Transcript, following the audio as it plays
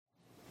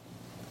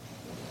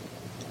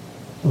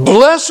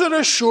Blessed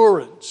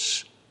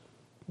assurance,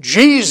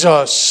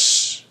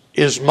 Jesus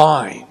is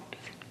mine.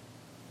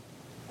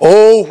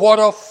 Oh, what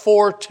a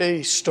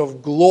foretaste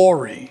of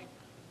glory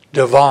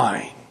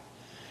divine.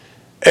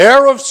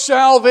 Heir of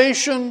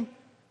salvation,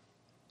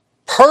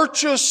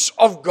 purchase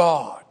of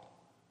God,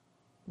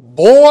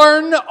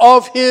 born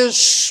of His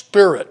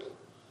Spirit,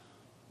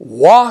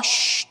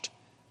 washed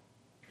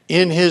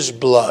in His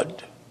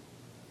blood.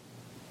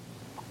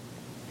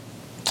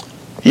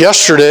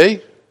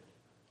 Yesterday,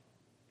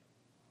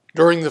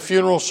 during the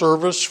funeral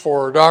service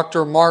for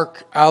Dr.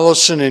 Mark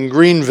Allison in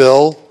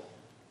Greenville,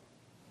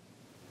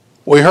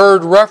 we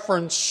heard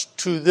reference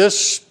to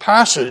this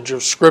passage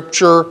of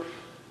Scripture,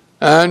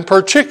 and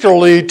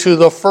particularly to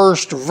the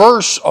first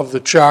verse of the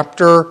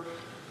chapter,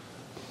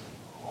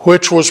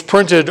 which was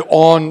printed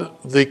on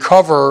the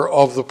cover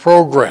of the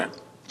program.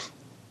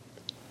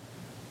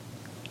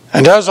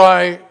 And as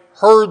I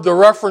heard the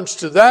reference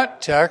to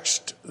that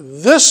text,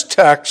 this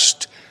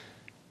text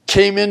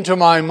came into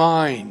my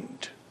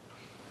mind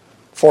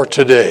for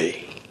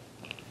today.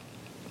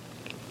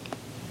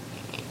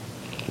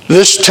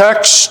 This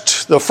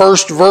text, the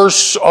first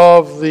verse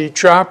of the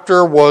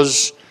chapter,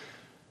 was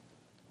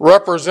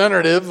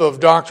representative of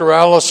Dr.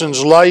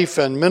 Allison's life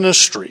and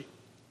ministry.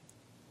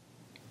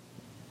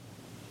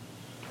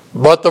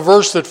 But the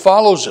verse that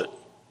follows it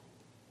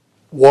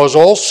was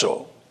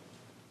also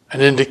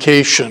an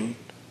indication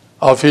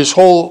of his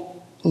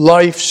whole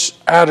life's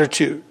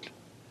attitude.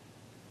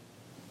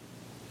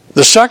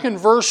 The second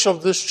verse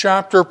of this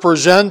chapter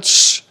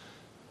presents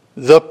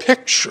the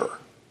picture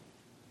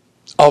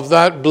of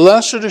that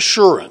blessed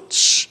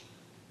assurance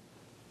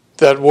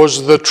that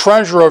was the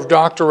treasure of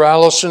Dr.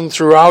 Allison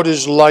throughout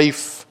his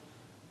life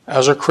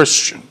as a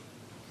Christian.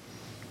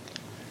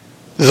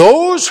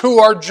 Those who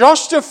are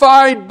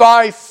justified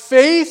by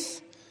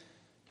faith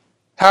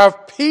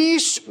have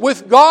peace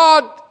with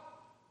God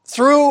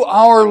through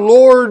our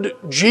Lord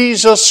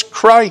Jesus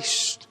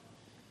Christ.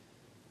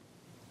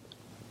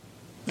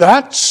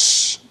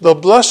 That's the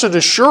blessed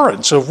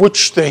assurance of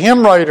which the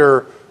hymn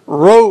writer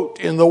wrote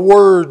in the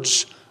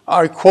words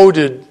I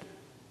quoted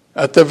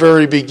at the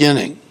very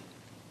beginning.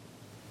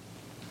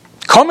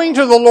 Coming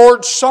to the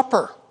Lord's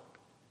Supper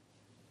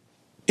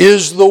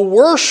is the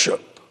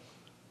worship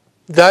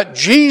that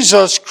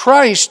Jesus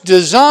Christ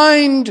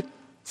designed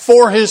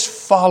for His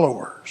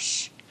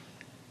followers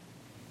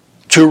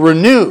to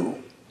renew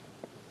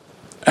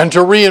and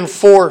to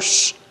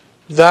reinforce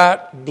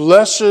that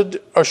blessed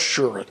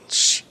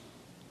assurance.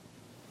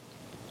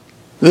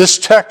 This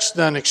text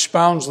then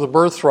expounds the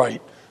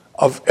birthright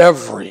of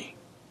every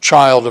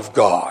child of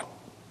God,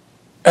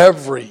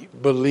 every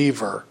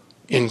believer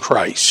in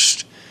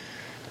Christ.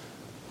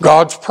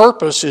 God's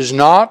purpose is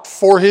not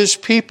for His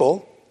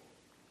people,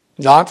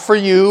 not for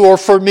you or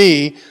for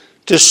me,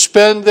 to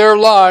spend their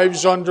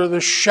lives under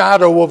the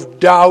shadow of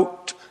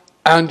doubt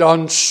and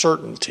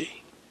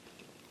uncertainty.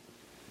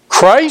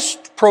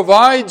 Christ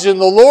provides in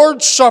the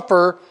Lord's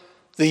Supper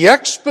the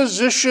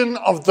exposition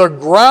of the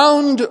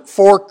ground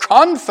for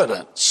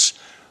confidence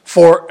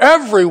for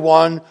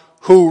everyone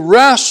who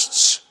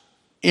rests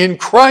in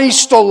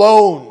Christ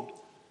alone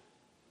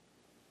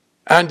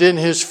and in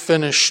His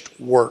finished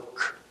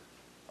work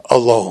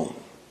alone.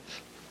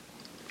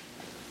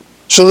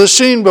 So the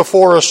scene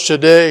before us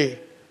today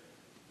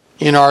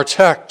in our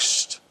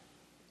text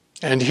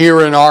and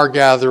here in our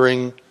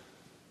gathering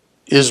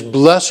is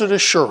blessed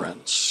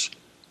assurance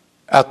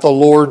at the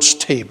Lord's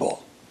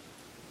table.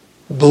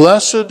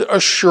 Blessed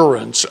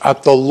assurance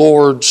at the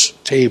Lord's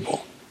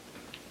table.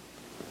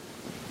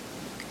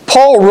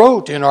 Paul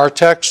wrote in our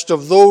text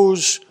of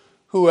those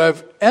who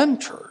have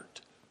entered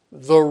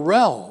the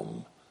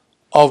realm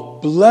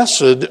of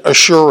blessed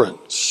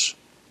assurance.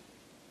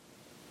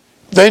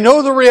 They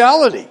know the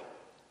reality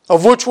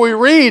of which we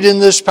read in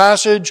this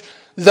passage,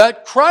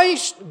 that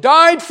Christ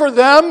died for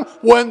them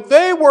when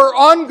they were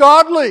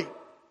ungodly,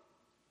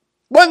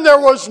 when there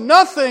was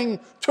nothing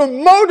to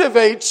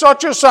motivate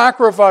such a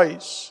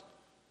sacrifice.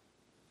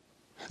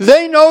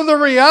 They know the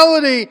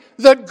reality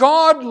that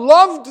God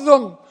loved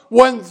them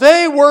when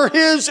they were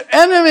His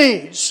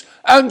enemies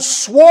and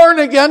sworn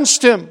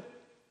against Him.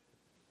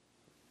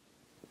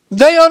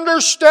 They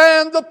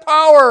understand the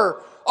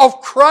power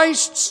of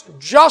Christ's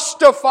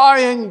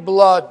justifying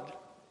blood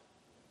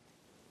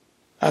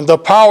and the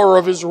power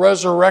of His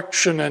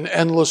resurrection and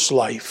endless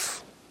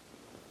life.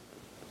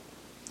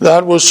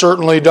 That was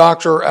certainly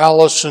Dr.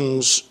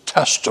 Allison's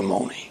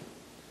testimony.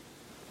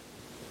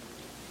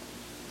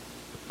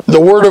 The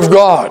Word of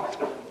God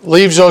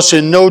leaves us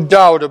in no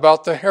doubt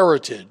about the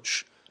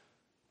heritage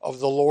of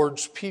the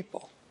Lord's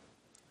people.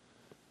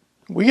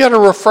 We get a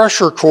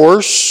refresher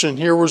course, and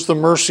here was the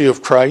mercy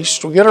of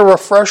Christ. We get a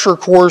refresher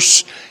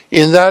course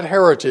in that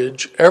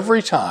heritage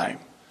every time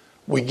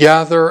we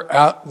gather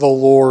at the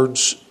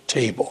Lord's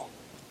table.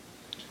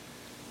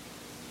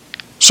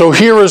 So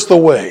here is the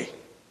way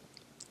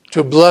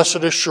to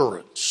blessed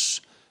assurance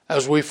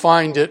as we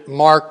find it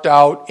marked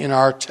out in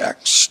our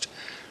text.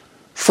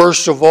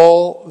 First of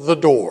all, the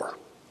door.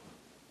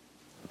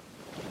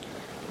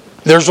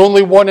 There's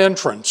only one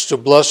entrance to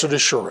blessed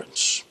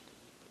assurance.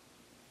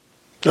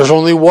 There's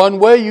only one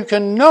way you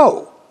can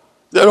know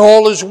that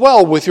all is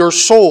well with your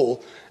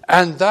soul,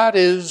 and that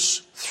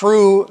is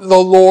through the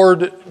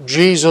Lord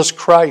Jesus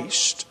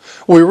Christ.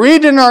 We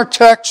read in our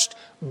text,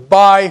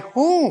 by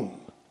whom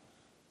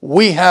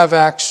we have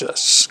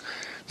access.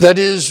 That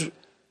is,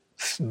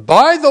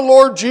 by the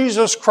Lord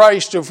Jesus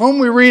Christ, of whom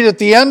we read at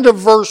the end of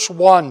verse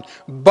 1,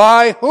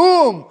 by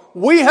whom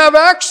we have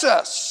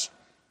access.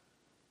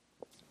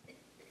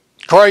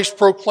 Christ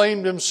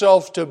proclaimed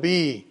himself to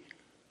be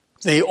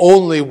the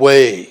only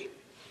way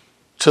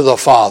to the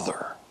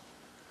Father.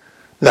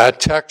 That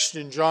text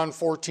in John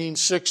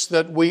 14:6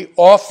 that we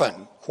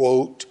often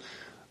quote,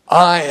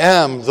 I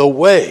am the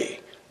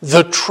way,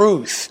 the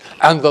truth,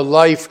 and the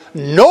life.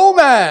 No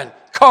man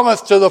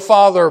cometh to the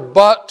Father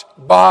but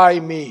by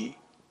me.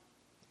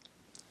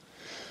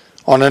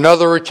 On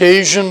another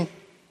occasion,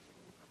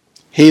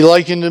 he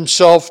likened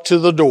himself to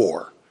the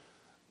door.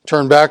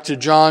 Turn back to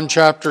John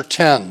chapter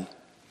 10.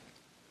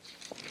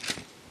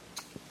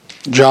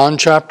 John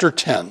chapter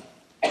 10.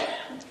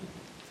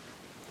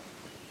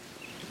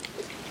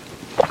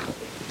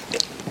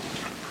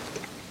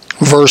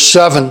 Verse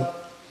 7.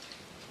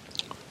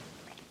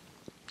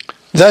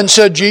 Then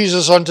said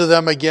Jesus unto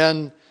them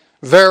again,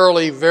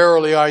 Verily,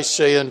 verily, I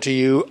say unto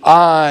you,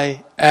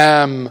 I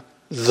am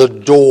the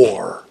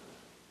door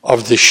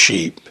of the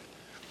sheep.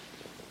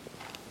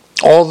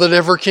 All that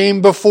ever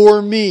came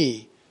before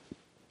me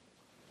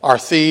are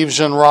thieves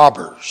and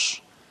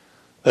robbers.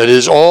 That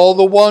is, all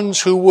the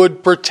ones who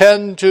would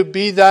pretend to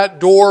be that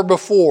door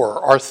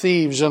before are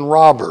thieves and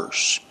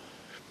robbers.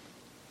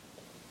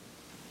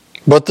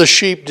 But the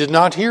sheep did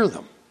not hear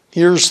them.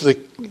 Here's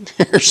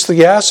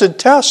the acid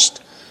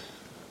test.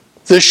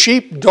 The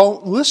sheep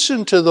don't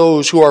listen to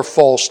those who are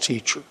false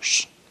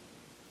teachers.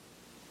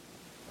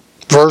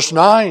 Verse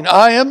 9,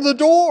 I am the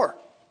door.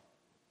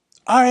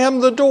 I am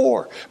the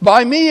door.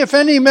 By me, if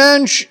any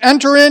man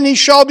enter in, he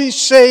shall be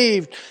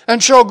saved,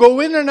 and shall go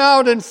in and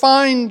out and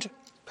find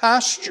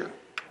pasture.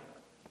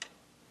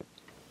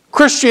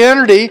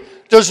 Christianity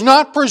does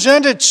not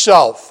present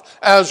itself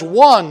as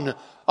one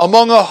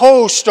among a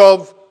host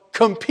of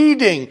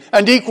competing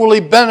and equally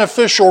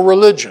beneficial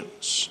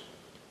religions.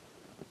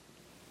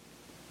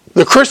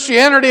 The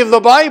Christianity of the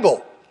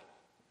Bible,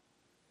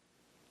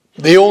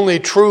 the only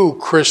true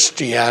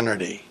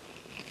Christianity,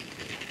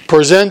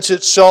 presents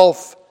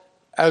itself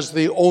as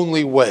the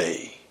only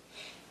way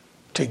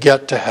to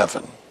get to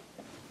heaven.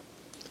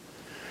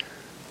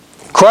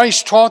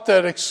 Christ taught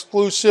that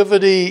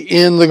exclusivity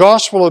in the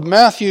Gospel of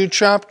Matthew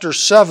chapter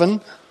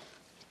 7.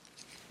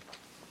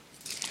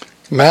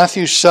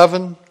 Matthew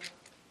 7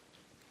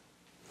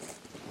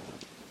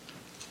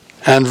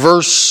 and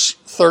verse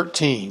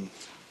 13.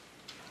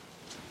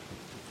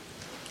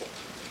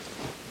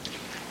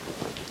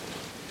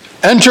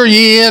 Enter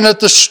ye in at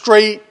the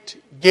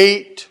strait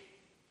gate,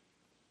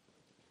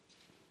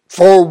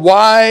 for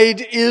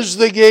wide is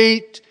the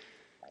gate,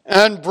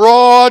 and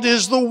broad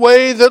is the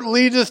way that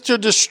leadeth to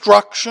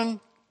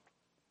destruction,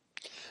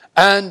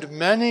 and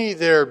many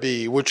there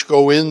be which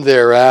go in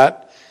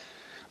thereat,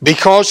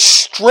 because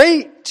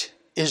strait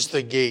is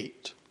the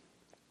gate,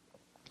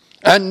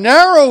 and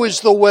narrow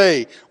is the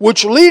way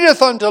which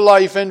leadeth unto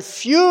life, and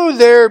few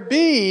there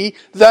be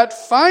that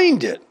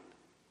find it.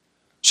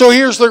 So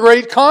here's the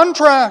great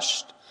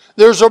contrast.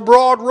 There's a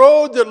broad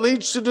road that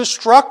leads to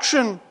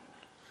destruction.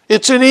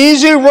 It's an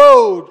easy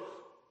road.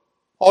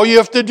 All you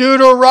have to do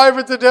to arrive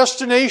at the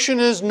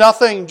destination is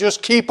nothing.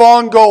 Just keep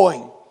on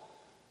going.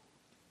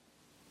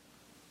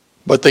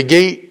 But the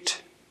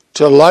gate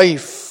to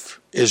life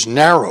is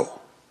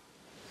narrow.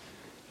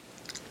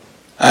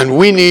 And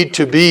we need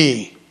to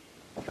be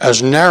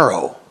as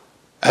narrow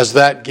as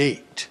that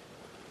gate,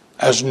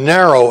 as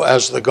narrow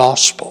as the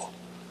gospel.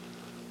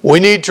 We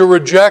need to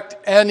reject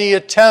any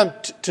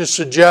attempt to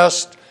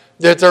suggest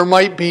that there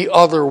might be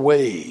other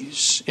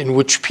ways in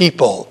which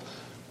people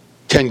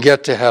can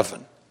get to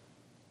heaven.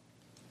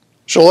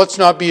 So let's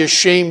not be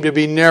ashamed to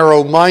be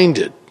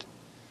narrow-minded,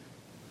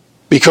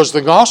 because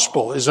the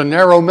gospel is a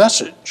narrow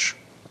message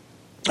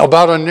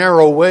about a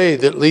narrow way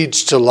that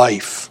leads to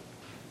life.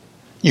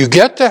 You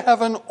get to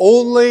heaven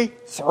only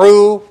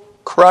through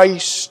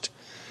Christ,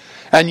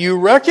 and you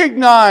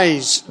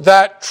recognize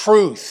that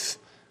truth,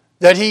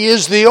 that He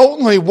is the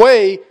only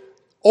way,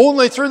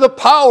 only through the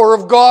power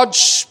of God's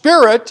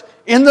Spirit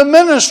in the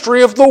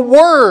ministry of the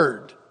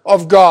Word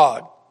of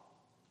God.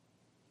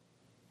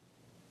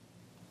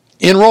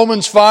 In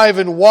Romans 5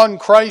 and 1,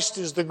 Christ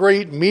is the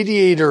great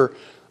mediator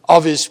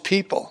of His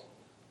people.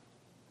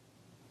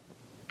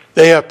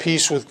 They have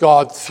peace with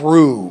God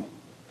through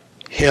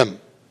Him.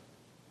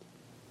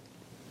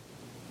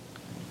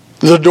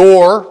 The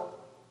door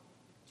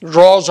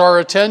draws our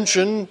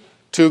attention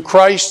to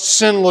Christ's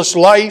sinless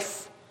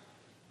life.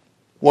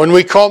 When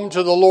we come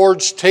to the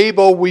Lord's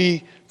table,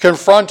 we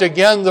confront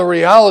again the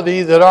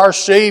reality that our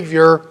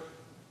Savior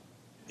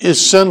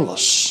is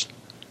sinless.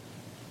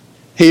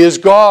 He is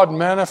God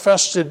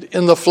manifested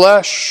in the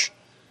flesh.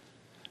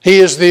 He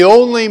is the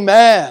only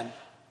man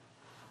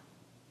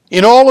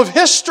in all of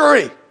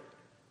history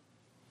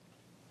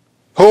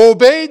who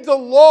obeyed the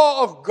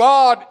law of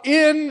God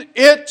in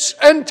its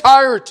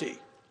entirety,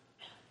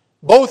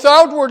 both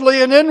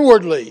outwardly and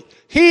inwardly.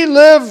 He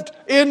lived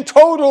in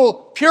total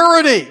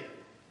purity.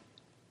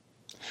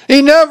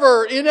 He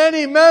never, in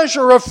any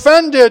measure,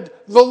 offended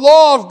the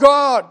law of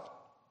God.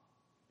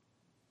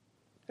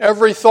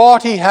 Every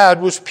thought he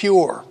had was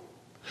pure.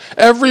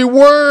 Every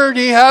word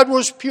he had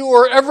was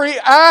pure. Every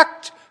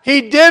act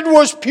he did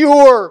was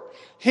pure.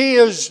 He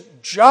is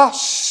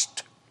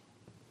just.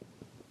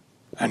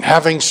 And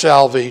having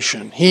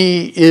salvation,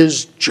 he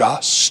is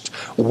just.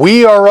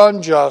 We are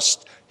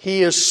unjust.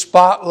 He is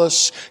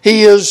spotless.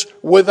 He is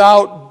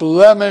without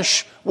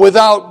blemish,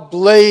 without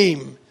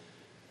blame.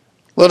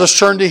 Let us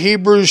turn to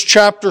Hebrews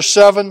chapter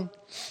 7.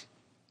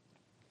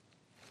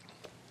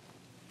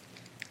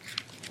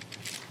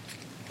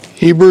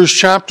 Hebrews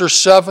chapter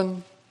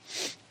 7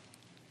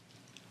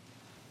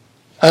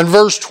 and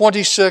verse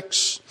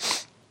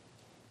 26.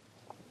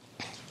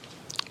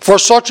 For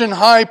such an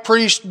high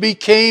priest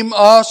became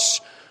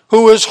us,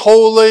 who is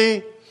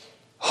holy,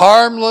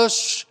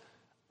 harmless,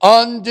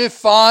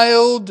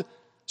 undefiled,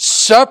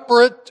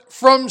 separate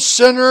from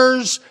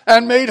sinners,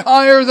 and made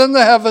higher than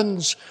the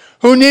heavens,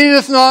 who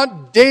needeth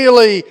not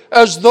daily,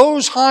 as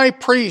those high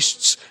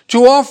priests,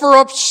 to offer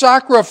up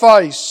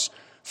sacrifice,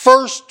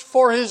 first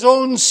for his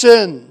own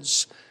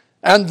sins,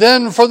 and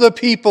then for the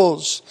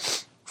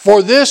people's.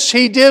 For this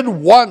he did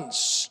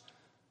once,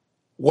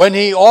 when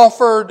he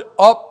offered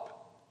up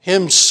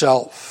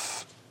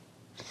himself.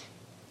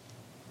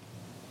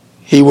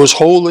 He was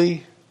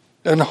holy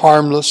and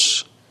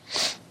harmless.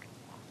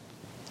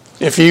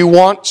 If you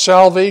want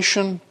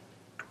salvation,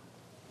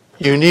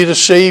 you need a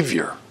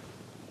Savior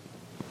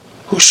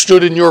who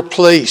stood in your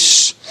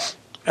place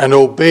and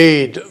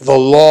obeyed the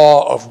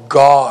law of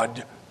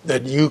God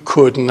that you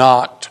could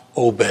not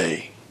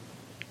obey.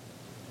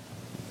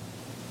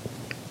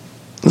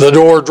 The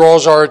door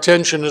draws our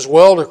attention as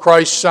well to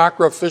Christ's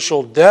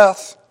sacrificial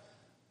death,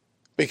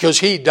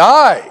 because he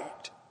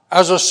died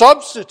as a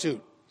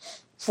substitute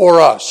for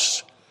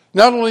us.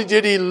 Not only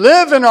did he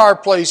live in our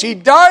place, he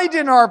died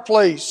in our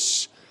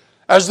place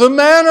as the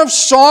man of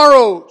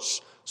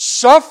sorrows,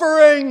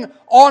 suffering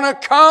on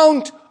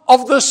account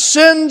of the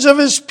sins of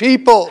his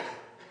people,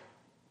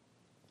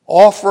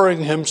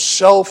 offering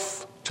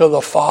himself to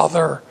the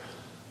Father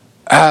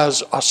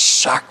as a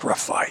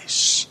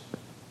sacrifice.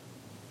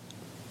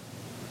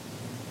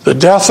 The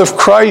death of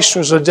Christ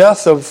was a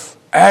death of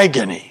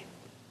agony.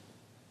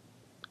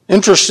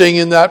 Interesting,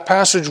 in that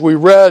passage we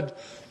read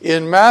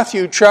in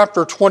Matthew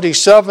chapter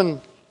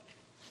 27,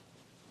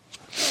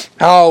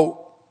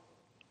 how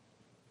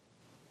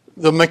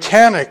the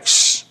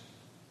mechanics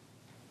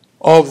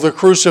of the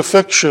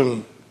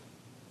crucifixion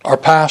are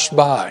passed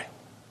by.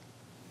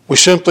 We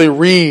simply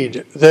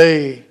read,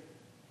 they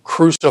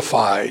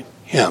crucified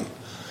him.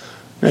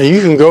 Now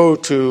you can go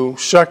to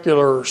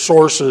secular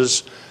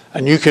sources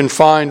and you can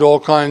find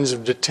all kinds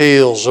of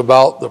details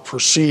about the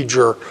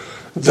procedure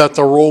that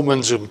the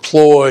Romans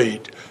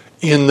employed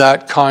in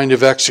that kind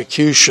of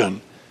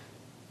execution.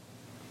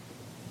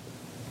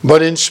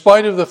 But in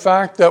spite of the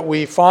fact that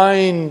we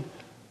find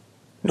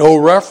no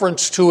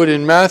reference to it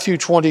in Matthew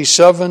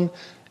 27,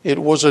 it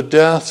was a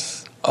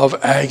death of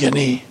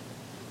agony.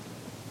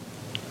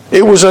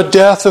 It was a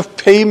death of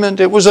payment.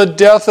 It was a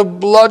death of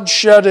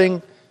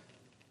bloodshedding.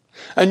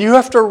 And you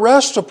have to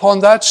rest upon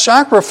that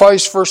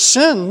sacrifice for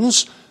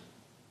sins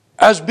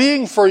as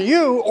being for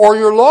you, or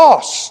you're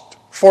lost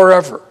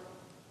forever.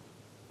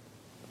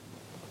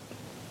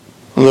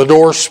 And the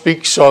door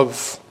speaks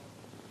of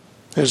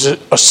his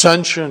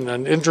ascension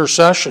and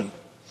intercession.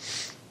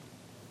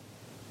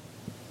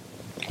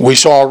 We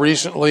saw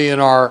recently in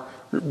our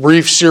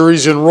brief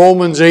series in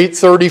Romans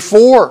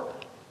 8:34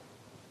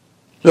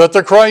 that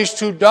the Christ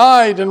who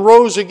died and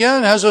rose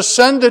again has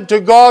ascended to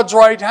God's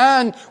right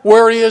hand,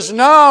 where he is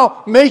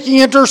now making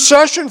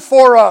intercession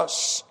for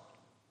us.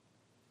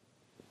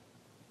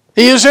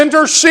 He is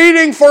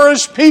interceding for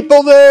his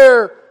people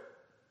there,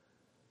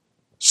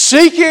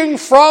 seeking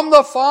from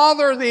the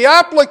Father the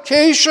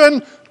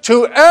application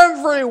to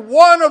every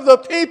one of the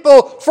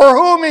people for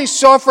whom he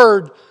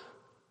suffered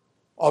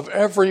of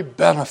every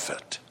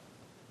benefit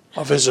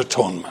of his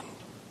atonement.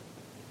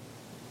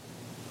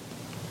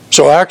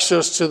 So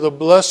access to the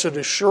blessed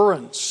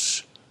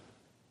assurance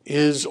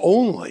is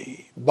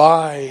only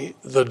by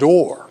the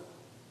door.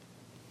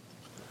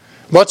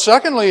 But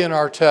secondly, in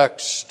our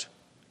text,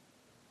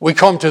 we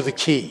come to the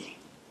key.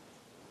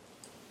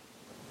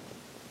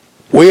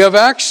 We have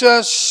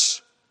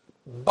access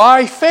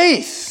by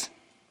faith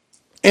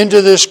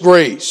into this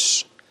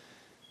grace.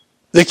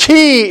 The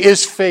key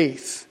is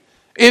faith.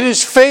 It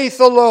is faith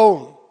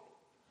alone.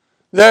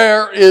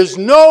 There is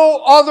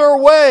no other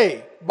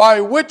way by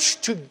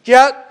which to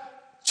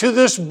get to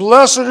this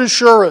blessed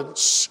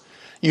assurance.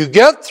 You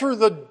get through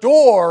the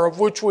door of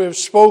which we have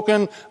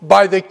spoken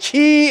by the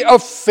key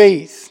of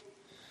faith.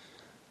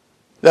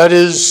 That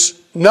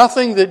is,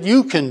 nothing that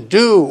you can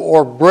do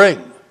or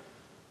bring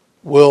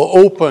will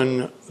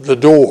open the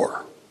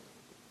door.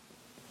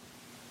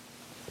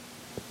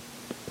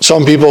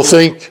 Some people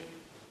think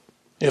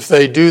if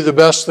they do the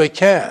best they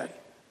can,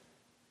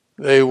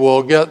 they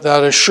will get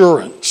that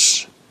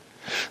assurance.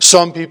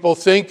 Some people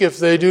think if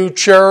they do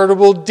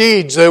charitable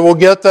deeds, they will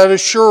get that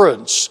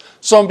assurance.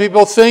 Some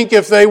people think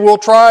if they will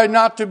try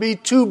not to be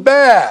too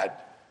bad,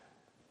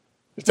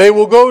 if they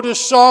will go to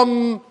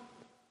some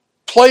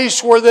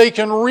place where they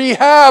can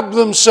rehab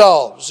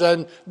themselves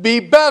and be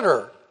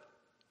better.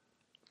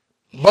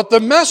 But the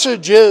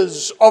message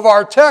is of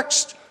our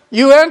text,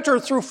 you enter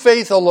through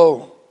faith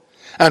alone.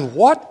 And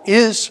what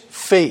is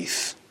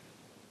faith?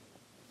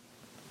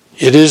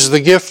 It is the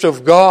gift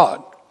of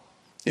God.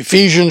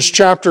 Ephesians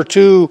chapter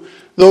 2,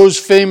 those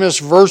famous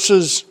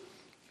verses.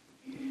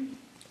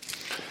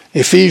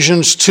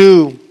 Ephesians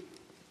 2,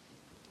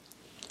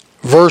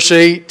 verse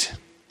 8.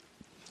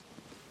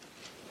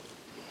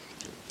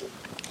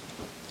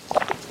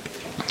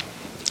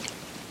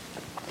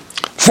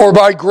 For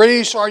by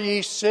grace are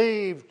ye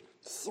saved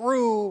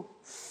through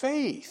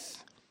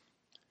faith.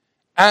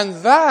 And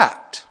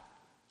that,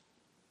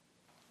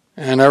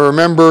 and I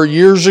remember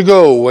years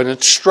ago when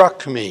it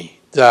struck me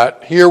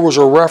that here was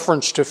a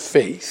reference to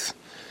faith.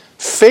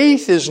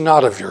 Faith is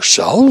not of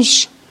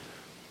yourselves.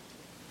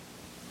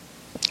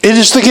 It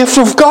is the gift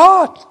of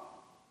God.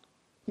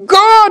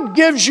 God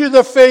gives you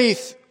the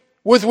faith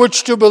with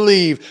which to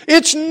believe.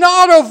 It's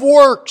not of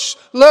works,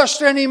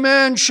 lest any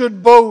man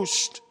should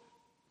boast.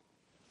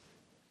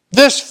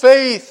 This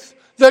faith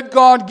that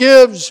God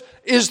gives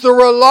is the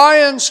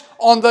reliance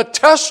on the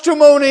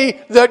testimony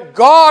that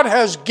God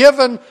has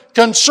given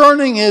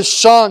concerning His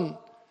Son.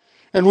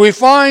 And we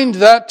find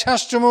that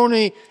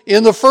testimony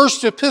in the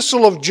first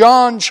epistle of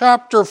John,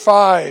 chapter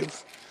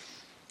 5.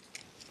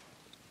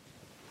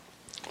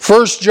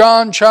 1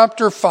 John,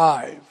 chapter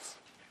 5.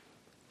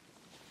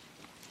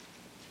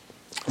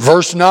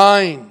 Verse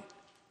 9.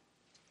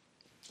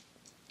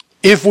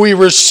 If we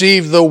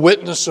receive the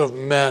witness of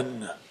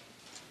men,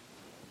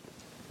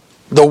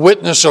 the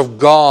witness of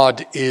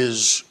God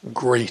is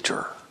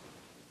greater.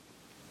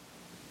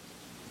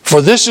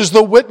 For this is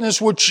the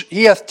witness which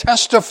He hath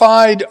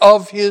testified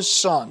of His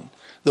Son.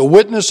 The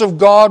witness of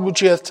God which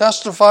He hath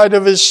testified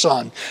of His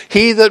Son.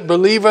 He that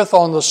believeth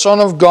on the Son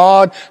of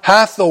God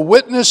hath the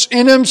witness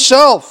in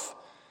himself.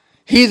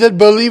 He that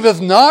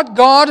believeth not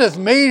God hath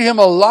made him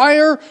a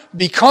liar,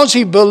 because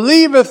he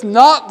believeth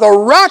not the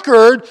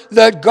record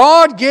that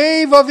God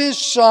gave of His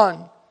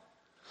Son.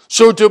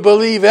 So to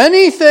believe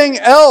anything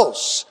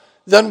else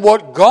than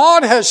what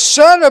God has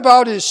said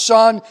about His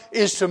Son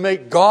is to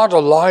make God a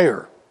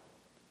liar.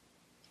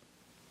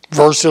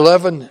 Verse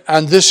 11,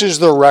 and this is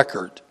the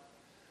record,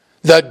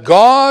 that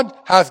God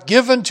hath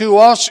given to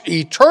us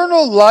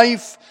eternal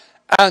life,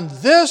 and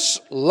this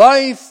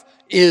life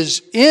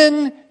is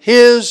in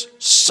His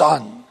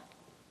Son.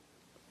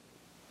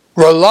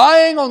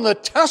 Relying on the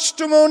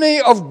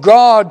testimony of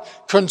God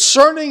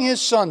concerning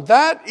His Son,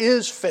 that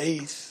is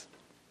faith.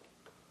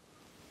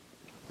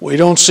 We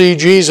don't see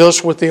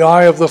Jesus with the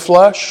eye of the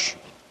flesh,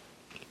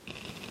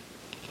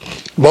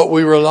 but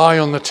we rely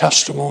on the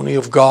testimony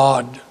of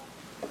God.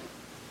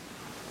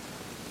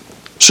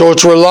 So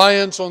it's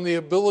reliance on the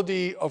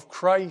ability of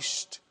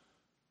Christ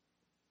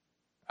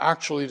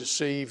actually to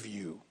save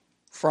you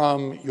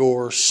from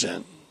your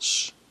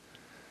sins.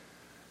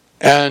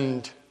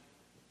 And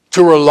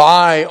to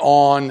rely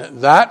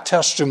on that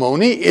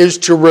testimony is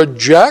to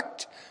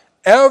reject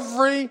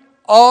every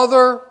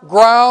other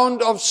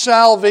ground of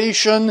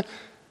salvation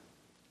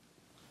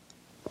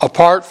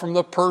apart from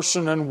the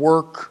person and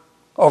work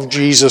of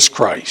Jesus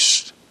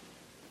Christ.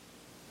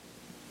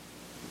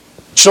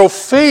 So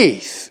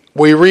faith,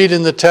 we read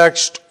in the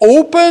text,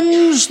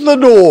 opens the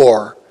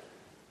door.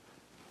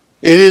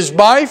 It is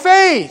by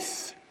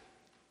faith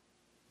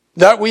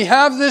that we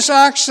have this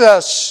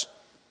access.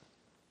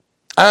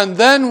 And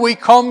then we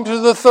come to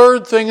the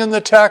third thing in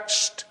the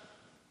text,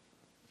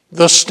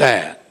 the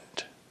stand,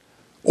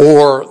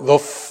 or the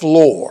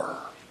floor,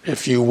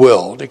 if you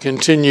will, to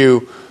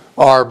continue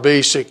our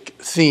basic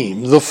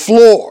theme, the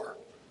floor.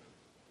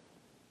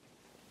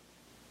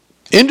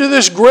 Into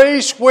this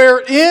grace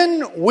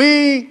wherein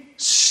we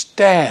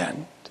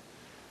stand.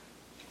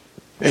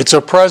 It's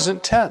a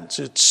present tense.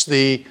 It's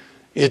the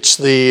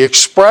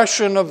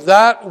expression of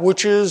that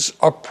which is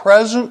a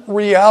present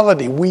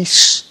reality. We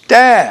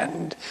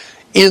stand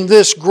in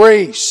this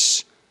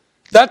grace.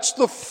 That's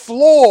the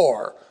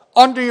floor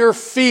under your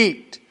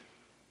feet.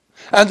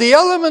 And the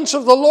elements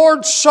of the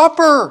Lord's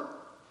Supper,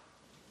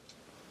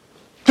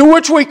 to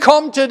which we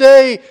come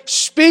today,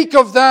 speak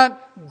of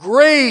that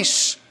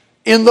grace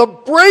in the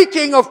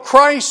breaking of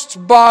Christ's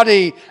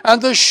body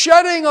and the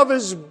shedding of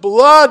His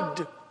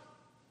blood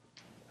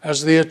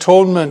as the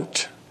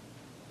atonement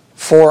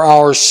for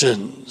our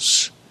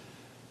sins.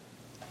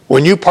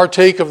 When you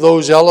partake of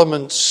those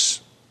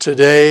elements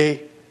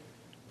today,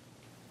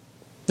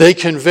 they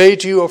convey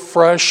to you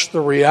afresh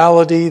the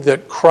reality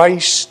that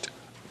Christ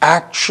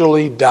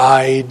actually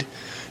died.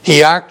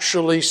 He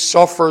actually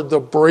suffered the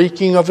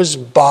breaking of His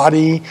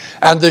body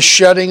and the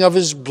shedding of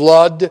His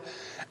blood.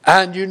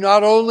 And you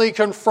not only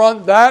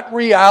confront that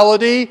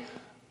reality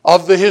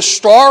of the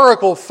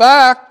historical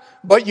fact,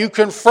 but you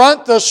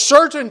confront the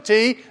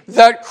certainty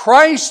that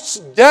Christ's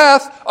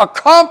death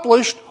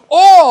accomplished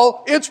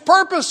all its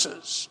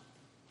purposes.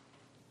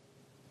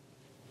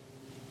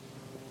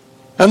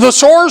 And the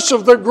source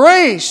of the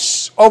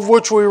grace of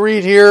which we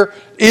read here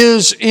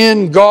is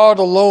in God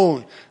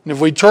alone. And if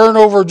we turn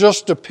over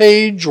just a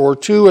page or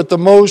two at the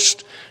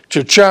most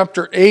to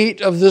chapter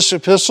 8 of this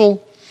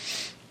epistle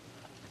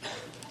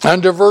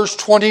and to verse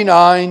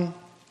 29,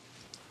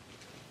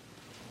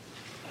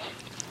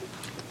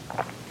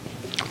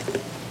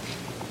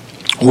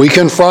 we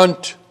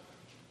confront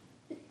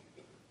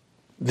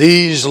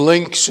these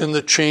links in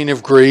the chain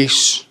of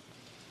grace.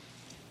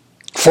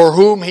 For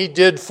whom he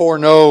did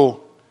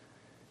foreknow,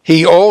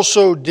 he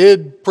also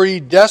did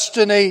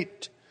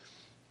predestinate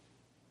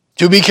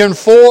to be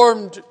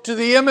conformed to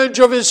the image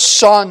of his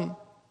Son,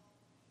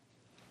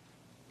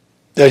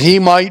 that he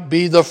might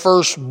be the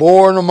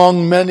firstborn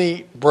among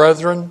many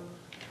brethren.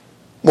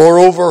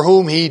 Moreover,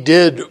 whom he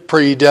did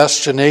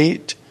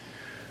predestinate,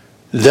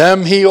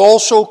 them he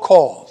also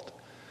called.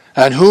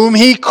 And whom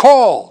he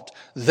called,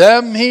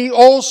 them he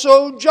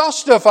also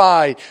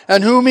justified.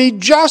 And whom he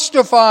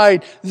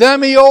justified,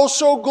 them he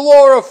also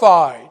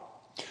glorified.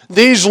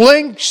 These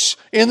links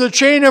in the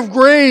chain of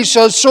grace,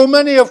 as so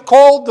many have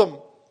called them,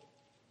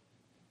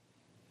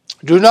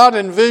 do not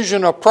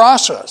envision a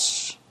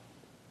process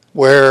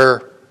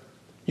where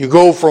you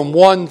go from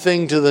one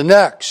thing to the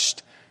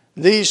next.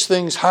 These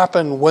things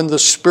happen when the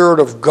Spirit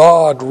of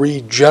God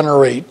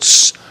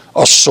regenerates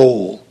a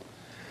soul.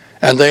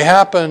 And they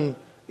happen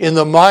in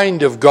the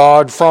mind of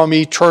God from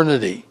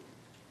eternity.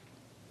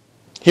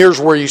 Here's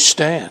where you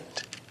stand.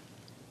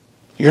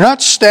 You're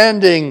not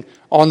standing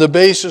on the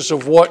basis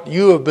of what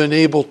you have been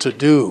able to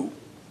do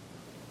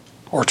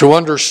or to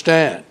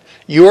understand.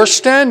 You are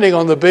standing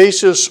on the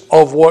basis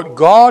of what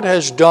God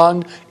has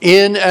done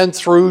in and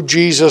through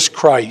Jesus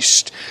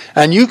Christ.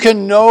 And you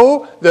can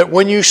know that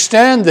when you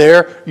stand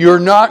there, you're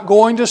not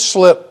going to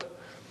slip.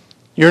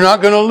 You're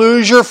not going to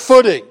lose your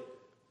footing.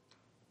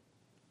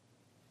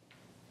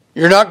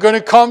 You're not going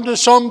to come to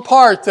some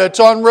part that's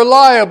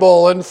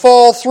unreliable and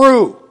fall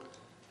through.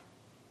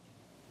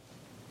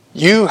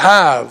 You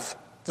have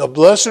the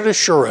blessed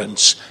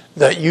assurance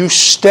that you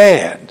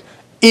stand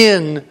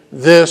in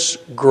this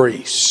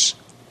grace.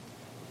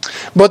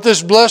 But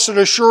this blessed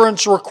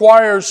assurance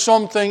requires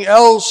something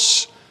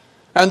else,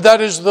 and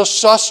that is the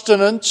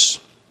sustenance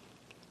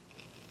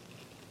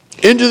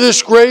into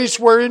this grace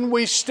wherein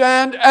we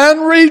stand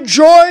and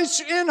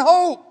rejoice in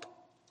hope.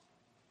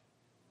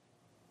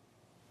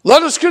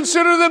 Let us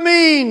consider the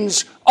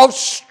means of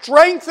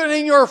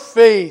strengthening your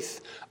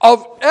faith,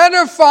 of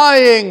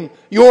edifying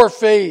your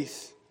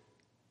faith.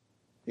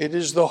 It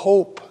is the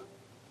hope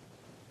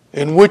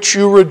in which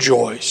you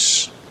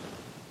rejoice.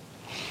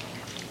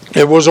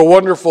 It was a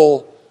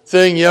wonderful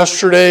thing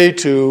yesterday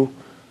to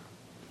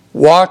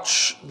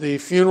watch the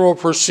funeral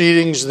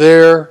proceedings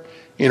there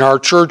in our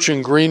church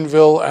in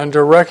Greenville and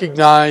to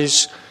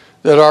recognize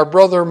that our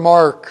brother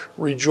Mark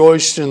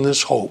rejoiced in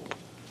this hope.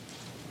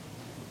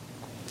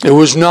 It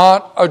was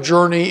not a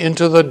journey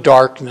into the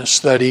darkness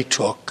that he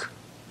took.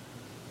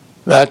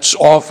 That's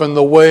often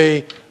the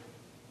way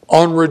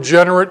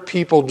unregenerate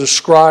people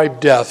describe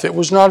death. It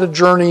was not a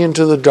journey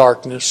into the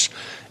darkness.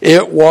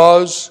 It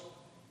was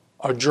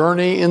a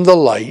journey in the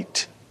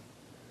light.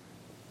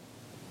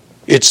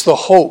 It's the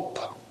hope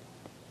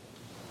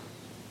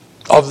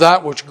of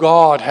that which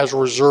God has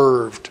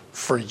reserved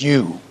for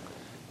you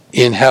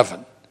in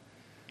heaven.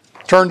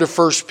 Turn to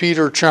 1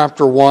 Peter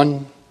chapter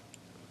 1.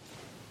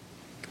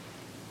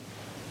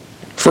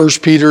 1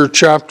 Peter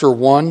chapter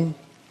 1.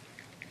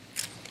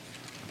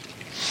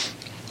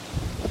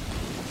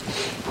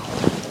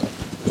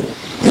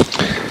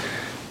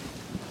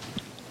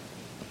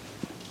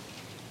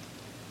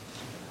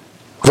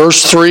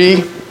 Verse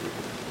 3,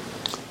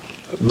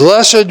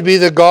 Blessed be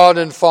the God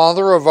and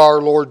Father of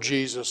our Lord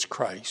Jesus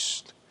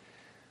Christ,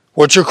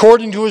 which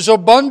according to his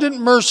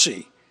abundant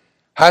mercy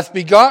hath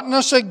begotten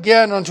us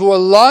again unto a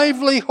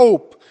lively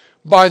hope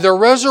by the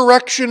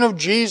resurrection of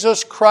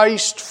Jesus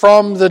Christ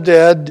from the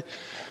dead,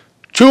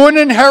 to an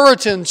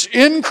inheritance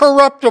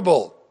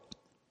incorruptible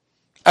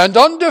and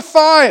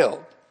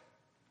undefiled,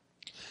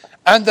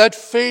 and that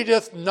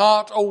fadeth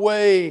not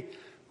away,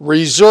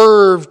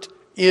 reserved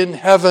in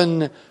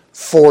heaven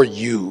for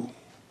you.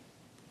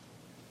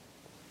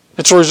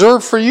 It's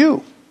reserved for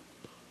you.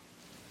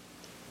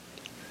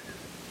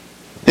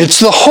 It's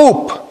the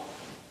hope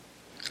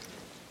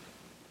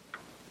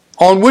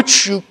on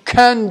which you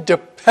can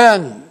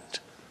depend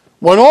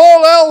when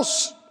all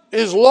else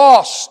is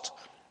lost,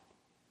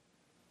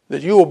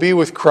 that you will be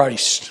with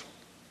Christ.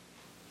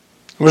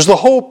 It was the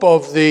hope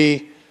of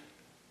the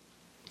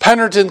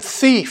penitent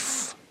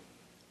thief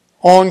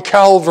on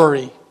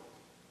Calvary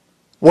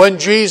when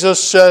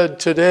Jesus said,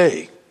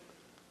 Today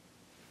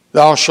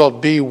thou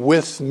shalt be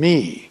with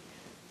me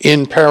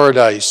in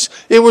paradise.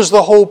 It was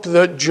the hope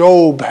that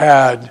Job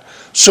had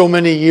so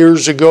many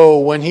years ago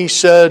when he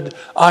said,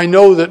 I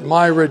know that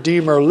my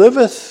Redeemer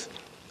liveth,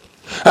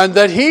 and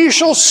that he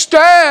shall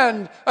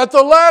stand at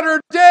the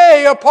latter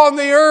day upon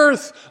the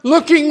earth,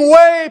 looking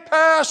way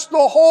past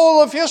the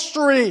whole of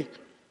history.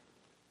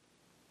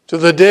 To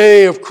the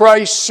day of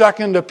Christ's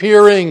second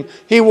appearing,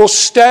 he will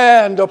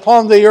stand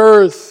upon the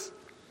earth.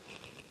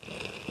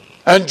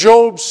 And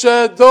Job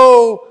said,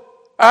 though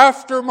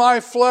after my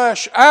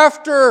flesh,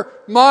 after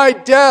my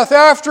death,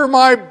 after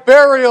my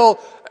burial,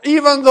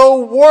 even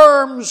though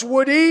worms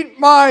would eat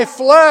my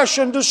flesh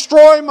and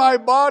destroy my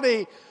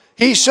body,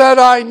 he said,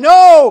 I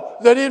know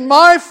that in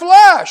my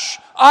flesh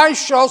I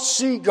shall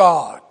see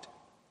God.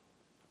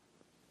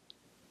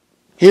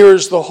 Here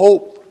is the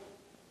hope.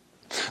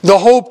 The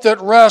hope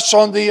that rests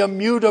on the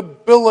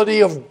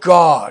immutability of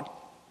God.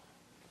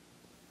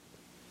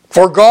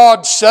 For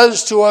God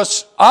says to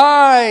us,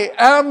 I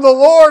am the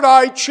Lord,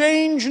 I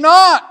change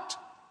not.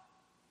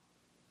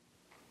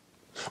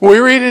 We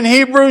read in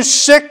Hebrews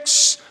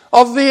 6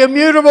 of the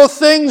immutable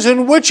things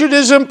in which it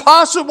is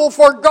impossible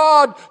for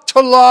God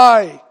to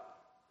lie.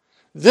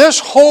 This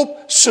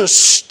hope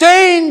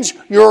sustains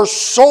your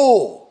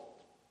soul.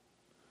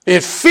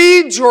 It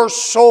feeds your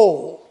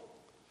soul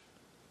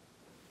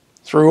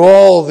through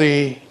all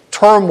the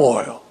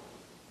turmoil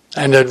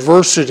and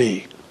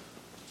adversity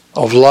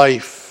of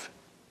life.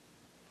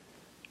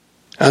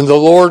 And the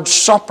Lord's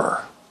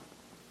Supper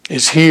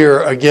is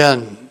here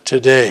again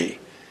today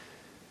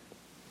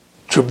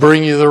to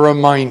bring you the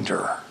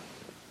reminder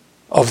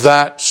of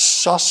that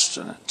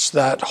sustenance,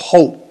 that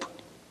hope.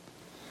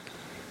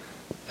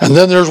 And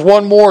then there's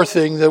one more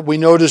thing that we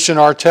notice in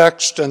our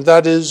text, and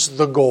that is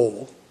the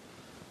goal.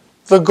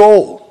 The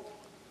goal.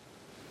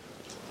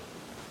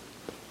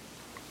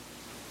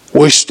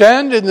 We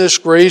stand in this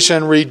grace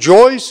and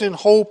rejoice in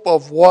hope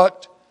of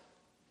what?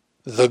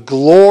 The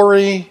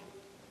glory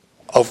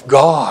of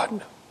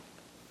God.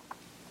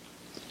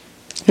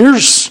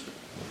 Here's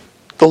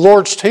the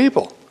Lord's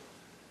table.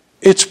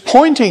 It's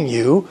pointing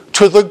you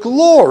to the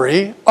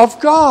glory of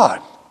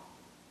God.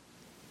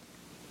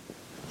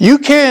 You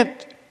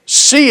can't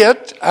see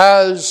it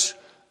as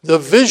the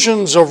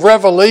visions of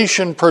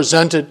Revelation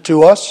presented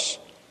to us.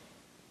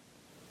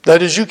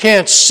 That is, you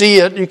can't see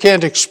it, you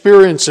can't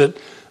experience it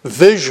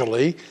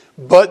visually,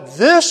 but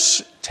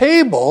this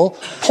table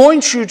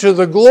points you to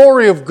the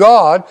glory of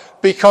God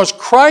because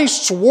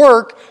Christ's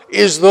work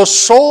is the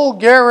sole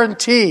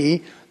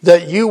guarantee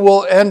that you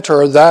will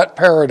enter that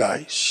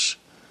paradise.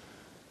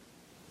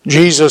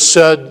 Jesus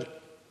said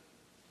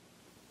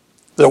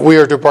that we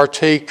are to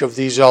partake of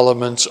these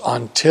elements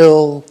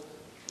until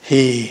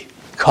he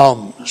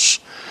comes,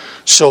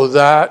 so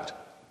that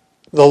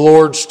the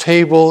Lord's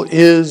table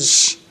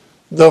is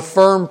the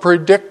firm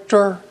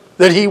predictor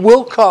that he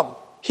will come.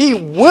 He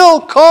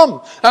will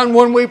come. And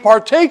when we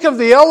partake of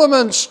the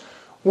elements,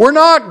 we're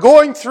not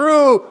going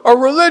through a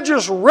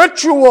religious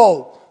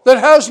ritual that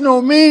has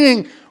no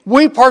meaning.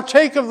 We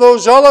partake of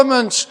those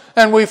elements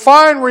and we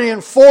find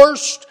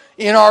reinforced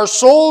in our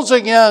souls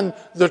again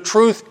the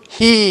truth,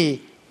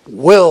 he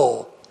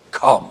will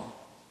come.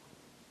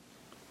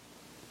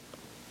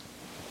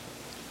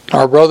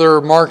 Our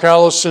brother Mark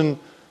Allison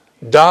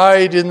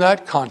died in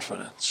that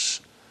confidence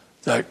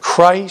that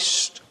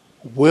Christ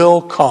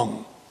will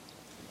come.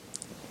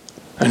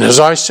 And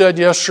as I said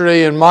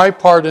yesterday in my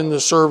part in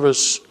the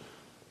service,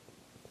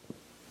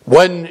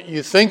 when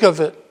you think of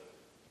it,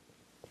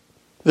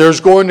 there's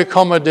going to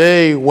come a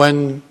day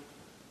when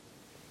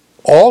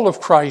all of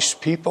Christ's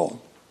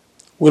people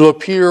will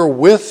appear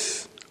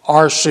with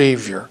our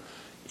Savior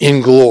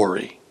in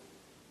glory.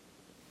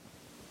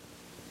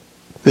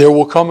 There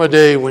will come a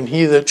day when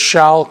he that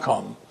shall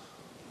come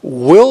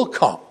will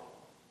come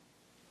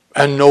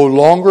and no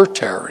longer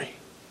tarry.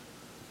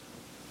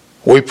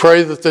 We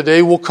pray that the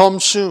day will come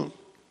soon.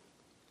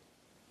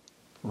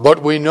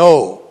 But we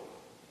know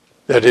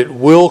that it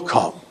will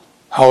come,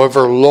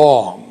 however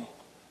long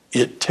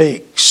it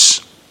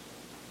takes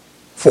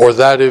for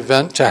that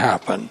event to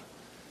happen.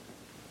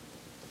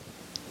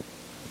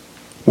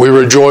 We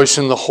rejoice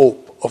in the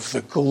hope of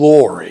the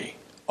glory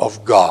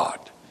of God.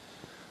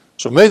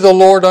 So may the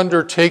Lord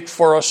undertake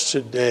for us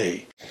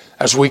today,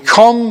 as we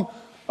come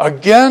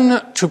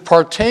again to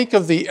partake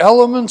of the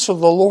elements of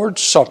the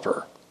Lord's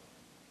Supper,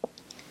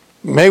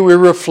 may we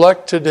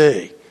reflect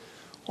today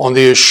on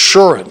the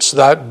assurance,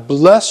 that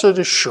blessed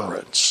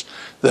assurance,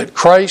 that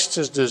Christ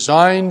has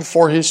designed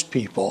for his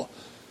people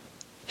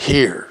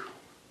here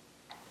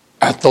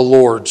at the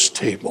Lord's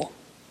table.